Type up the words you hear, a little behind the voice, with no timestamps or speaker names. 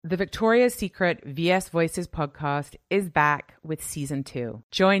The Victoria's Secret VS Voices podcast is back with season 2.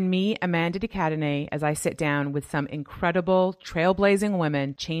 Join me, Amanda DeCadenet, as I sit down with some incredible, trailblazing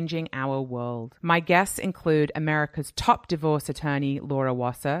women changing our world. My guests include America's top divorce attorney, Laura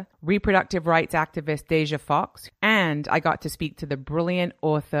Wasser, reproductive rights activist Deja Fox, and I got to speak to the brilliant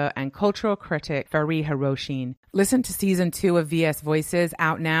author and cultural critic Fari Hiroshin. Listen to season 2 of VS Voices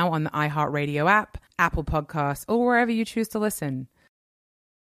out now on the iHeartRadio app, Apple Podcasts, or wherever you choose to listen.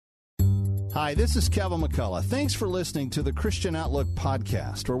 Hi, this is Kevin McCullough. Thanks for listening to the Christian Outlook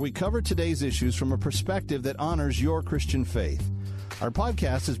podcast, where we cover today's issues from a perspective that honors your Christian faith. Our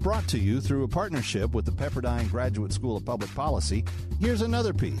podcast is brought to you through a partnership with the Pepperdine Graduate School of Public Policy. Here's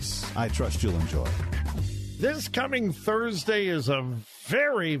another piece I trust you'll enjoy. This coming Thursday is a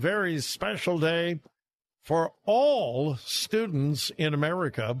very, very special day for all students in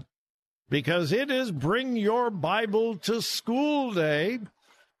America because it is Bring Your Bible to School Day.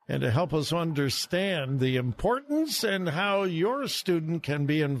 And to help us understand the importance and how your student can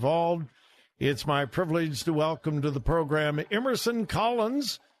be involved, it's my privilege to welcome to the program Emerson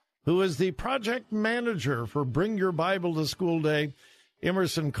Collins, who is the project manager for Bring Your Bible to School Day.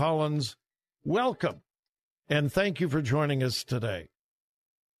 Emerson Collins, welcome, and thank you for joining us today.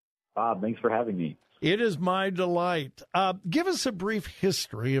 Bob, thanks for having me. It is my delight. Give us a brief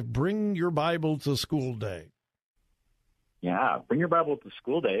history of Bring Your Bible to School Day. Yeah, Bring Your Bible to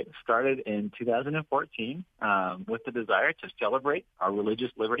School Day started in 2014 with the desire to celebrate our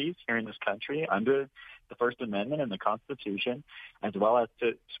religious liberties here in this country under the First Amendment and the Constitution, as well as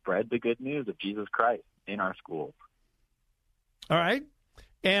to spread the good news of Jesus Christ in our schools. All right.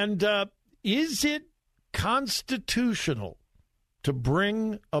 And is it constitutional to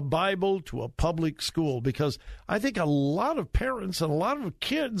bring a Bible to a public school? Because I think a lot of parents and a lot of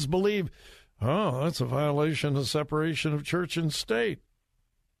kids believe, oh, that's a violation of separation of church and state.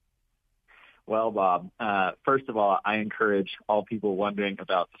 Well, Bob, first of all, I encourage all people wondering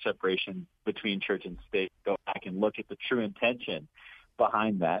about the separation between church and state to go back and look at the true intention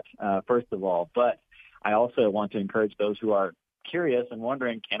behind that, first of all. But I also want to encourage those who are curious and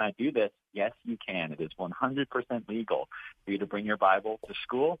wondering, can I do this? Yes, you can. It is 100% legal for you to bring your Bible to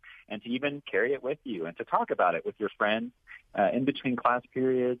school and to even carry it with you and to talk about it with your friends in between class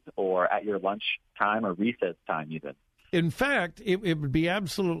periods or at your lunch time or recess time even. In fact, it would be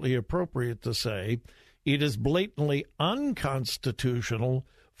absolutely appropriate to say it is blatantly unconstitutional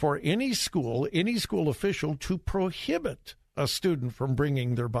for any school official to prohibit a student from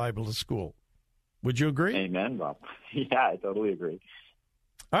bringing their Bible to school. Would you agree? Amen, Bob. Yeah, I totally agree.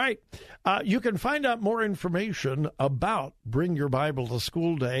 All right. You can find out more information about Bring Your Bible to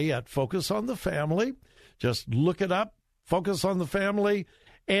School Day at Focus on the Family. Just look it up, Focus on the Family.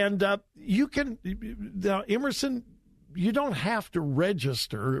 And you can, now, Emerson, you don't have to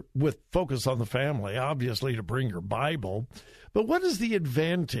register with Focus on the Family, obviously, to bring your Bible. But what is the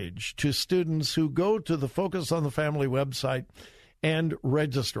advantage to students who go to the Focus on the Family website and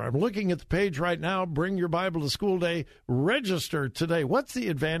register? I'm looking at the page right now, Bring Your Bible to School Day, register today. What's the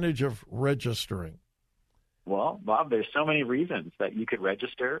advantage of registering? Well, Bob, there's so many reasons that you could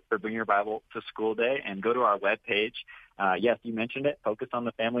register for Bring Your Bible to School Day and go to our webpage. Yes, you mentioned it,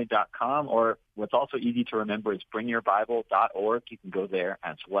 focusonthefamily.com, or what's also easy to remember is bringyourbible.org. You can go there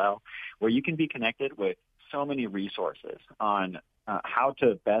as well, where you can be connected with so many resources on how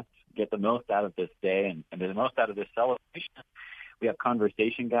to best get the most out of this day and the most out of this celebration. We have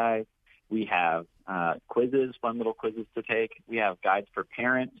conversation guides. We have quizzes, fun little quizzes to take. We have guides for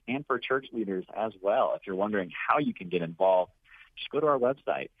parents and for church leaders as well. If you're wondering how you can get involved, just go to our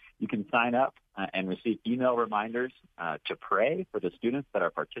website. You can sign up and receive email reminders to pray for the students that are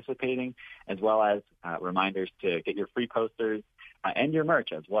participating, as well as reminders to get your free posters and your merch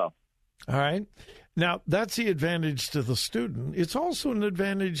as well. All right. Now, that's the advantage to the student. It's also an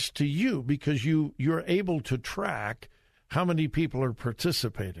advantage to you because you're able to track how many people are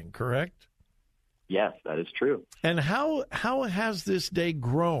participating, correct? Yes, that is true. And how has this day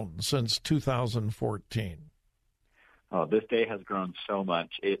grown since 2014? Oh, this day has grown so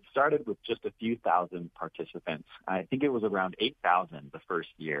much. It started with just a few thousand participants. I think it was around 8,000 the first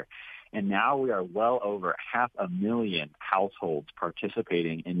year. And now we are well over 500,000 households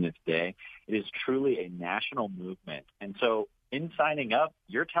participating in this day. It is truly a national movement. And so in signing up,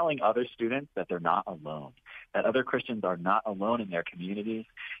 you're telling other students that they're not alone, that other Christians are not alone in their communities,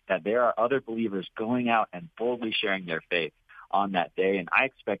 that there are other believers going out and boldly sharing their faith on that day. And I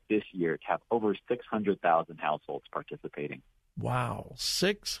expect this year to have over 600,000 households participating. Wow,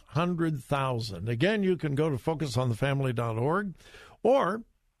 600,000. Again, you can go to focusonthefamily.org or,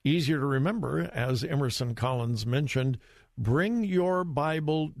 easier to remember, as Emerson Collins mentioned,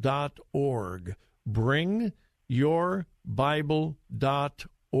 bringyourbible.org.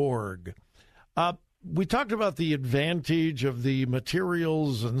 Bringyourbible.org. We talked about the advantage of the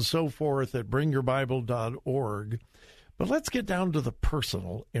materials and so forth at bringyourbible.org, but let's get down to the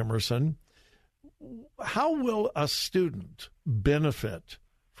personal, Emerson. How will a student benefit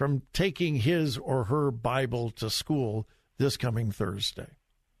from taking his or her Bible to school this coming Thursday?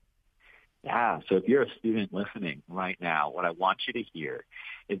 Yeah, so if you're a student listening right now, what I want you to hear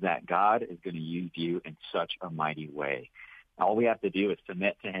is that God is going to use you in such a mighty way. All we have to do is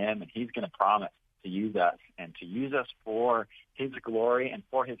submit to him, and he's going to promise to use us and to use us for his glory and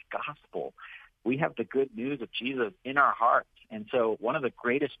for his gospel. We have the good news of Jesus in our hearts. And so one of the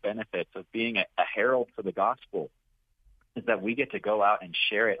greatest benefits of being a herald for the gospel is that we get to go out and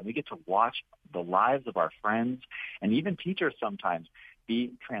share it, and we get to watch the lives of our friends and even teachers sometimes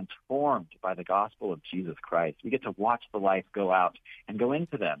be transformed by the gospel of Jesus Christ. We get to watch the life go out and go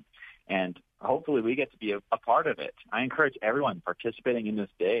into them, and hopefully we get to be a part of it. I encourage everyone participating in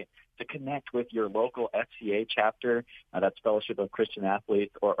this day to connect with your local FCA chapter, that's Fellowship of Christian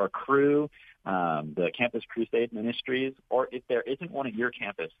Athletes, or Cru, the Campus Crusade Ministries, or if there isn't one at your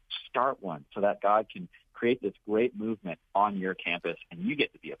campus, start one so that God can create this great movement on your campus, and you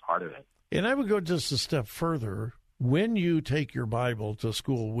get to be a part of it. And I would go just a step further. When you take your Bible to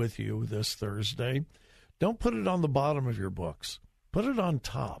school with you this Thursday, don't put it on the bottom of your books. Put it on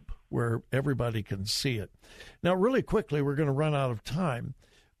top where everybody can see it. Now, really quickly, we're going to run out of time.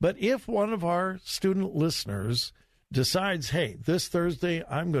 But if one of our student listeners decides, hey, this Thursday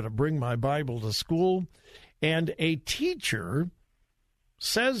I'm going to bring my Bible to school, and a teacher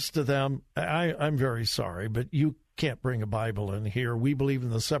says to them, I'm very sorry, but you can't bring a Bible in here. We believe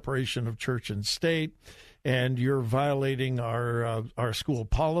in the separation of church and state, and you're violating our school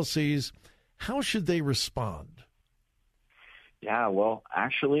policies. How should they respond? Yeah, well,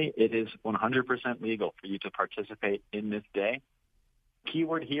 actually, it is 100% legal for you to participate in this day.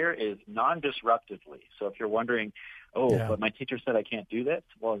 Keyword here is non-disruptively. So if you're wondering, but my teacher said I can't do this,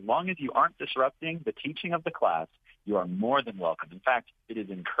 well, as long as you aren't disrupting the teaching of the class, you are more than welcome. In fact, it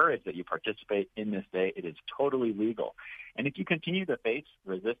is encouraged that you participate in this day. It is totally legal. And if you continue to face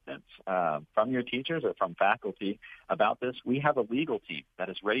resistance from your teachers or from faculty about this, we have a legal team that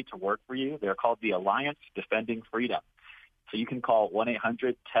is ready to work for you. They're called the Alliance Defending Freedom. So you can call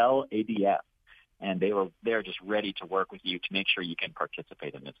 1-800-TEL-ADF. And they're just ready to work with you to make sure you can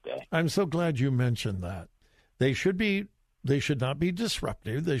participate in this day. I'm so glad you mentioned that. They should not be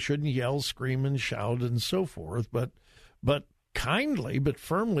disruptive. They shouldn't yell, scream, and shout and so forth, but kindly but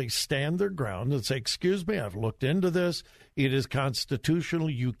firmly stand their ground and say, excuse me, I've looked into this. It is constitutional.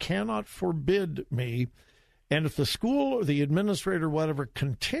 You cannot forbid me. And if the school or the administrator, whatever,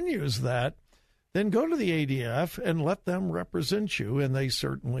 continues that, then go to the ADF and let them represent you, and they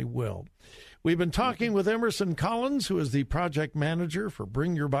certainly will. We've been talking with Emerson Collins, who is the project manager for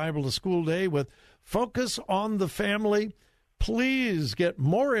Bring Your Bible to School Day with Focus on the Family. Please get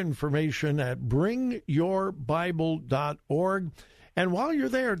more information at bringyourbible.org. And while you're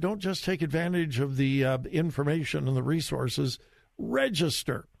there, don't just take advantage of the information and the resources.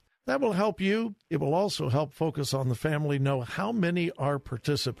 Register. That will help you. It will also help Focus on the Family know how many are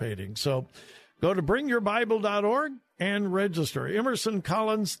participating. So go to bringyourbible.org and register. Emerson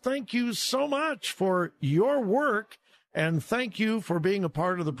Collins, thank you so much for your work, and thank you for being a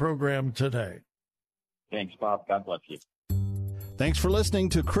part of the program today. Thanks, Bob. God bless you. Thanks for listening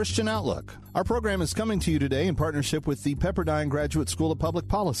to Christian Outlook. Our program is coming to you today in partnership with the Pepperdine Graduate School of Public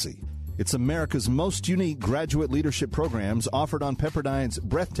Policy. It's America's most unique graduate leadership programs offered on Pepperdine's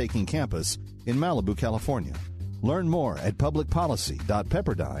breathtaking campus in Malibu, California. Learn more at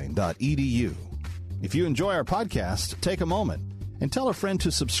publicpolicy.pepperdine.edu. If you enjoy our podcast, take a moment and tell a friend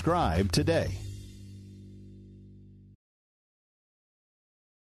to subscribe today.